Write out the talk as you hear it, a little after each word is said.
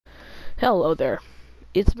Hello there,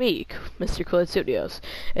 it's me, Mr. Cooled Studios.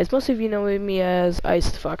 As most of you know me as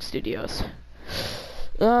Iced Fox Studios.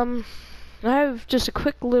 I have just a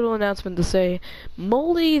quick little announcement to say.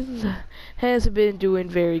 MOLEY hasn't been doing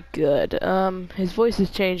very good. His voice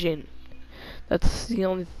is changing. That's the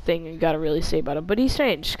only thing I gotta really say about him. But he's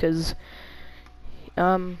changed, cause,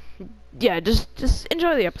 yeah, just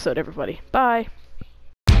enjoy the episode, everybody. Bye.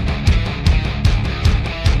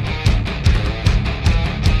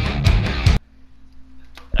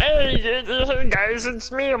 Hey guys, it's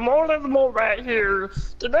me, MOLEY the Mole right here.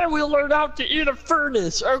 Today we learn how to eat a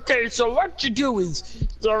furnace. Okay, so what you do is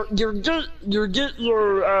you get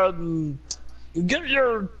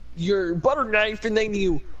your butter knife and then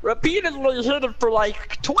you repeatedly hit it for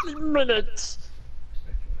like 20 minutes.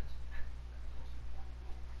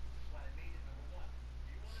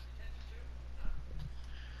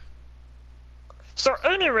 So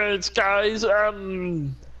anyways, guys,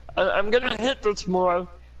 I'm gonna hit this more.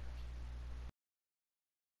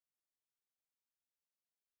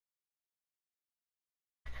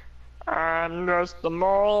 I'm just a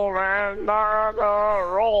mole and not a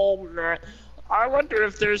roll mat. I wonder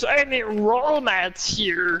if there's any roll mats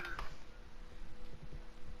here.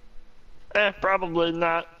 Probably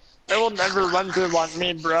not. They will never run through on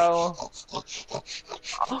me, bro.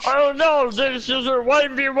 Oh no, this is a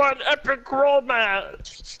 1v1 epic roll mat.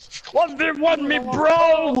 1v1 me,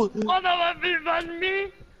 bro! Wanna 1v1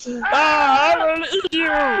 me? I will eat you!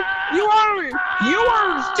 You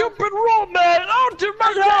are a stupid roll man! Out to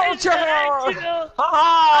my house! Ha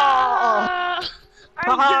ha!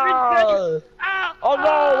 Oh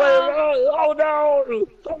no! Wait! Oh no!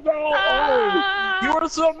 Oh no! Oh. You are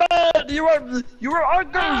so mad! You are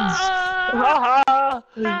ugly! Ha ha!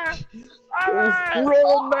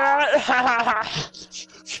 Roll man!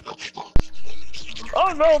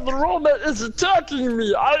 Oh no, the roll mat is attacking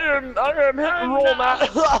me! I am hitting roll mat!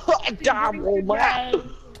 Damn roll mat!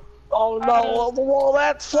 Oh no, the roll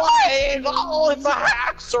mat's flying! Oh, it's a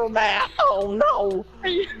haxer mat! Oh no!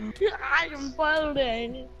 I am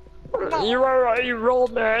floating! You are a roll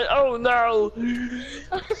mat! Oh no!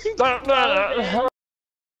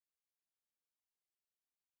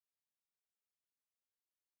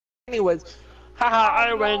 Anyways, haha,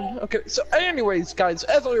 I win. Okay, so anyways, guys,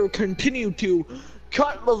 as I continue to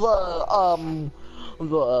cut the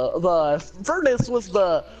furnace with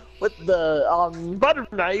the butter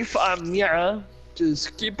knife, yeah,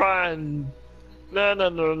 just keep on. So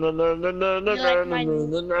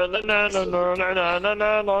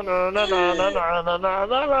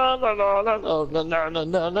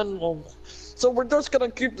we're just gonna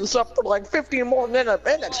keep this up for like 15 more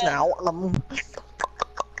minutes now.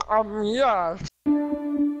 Yeah.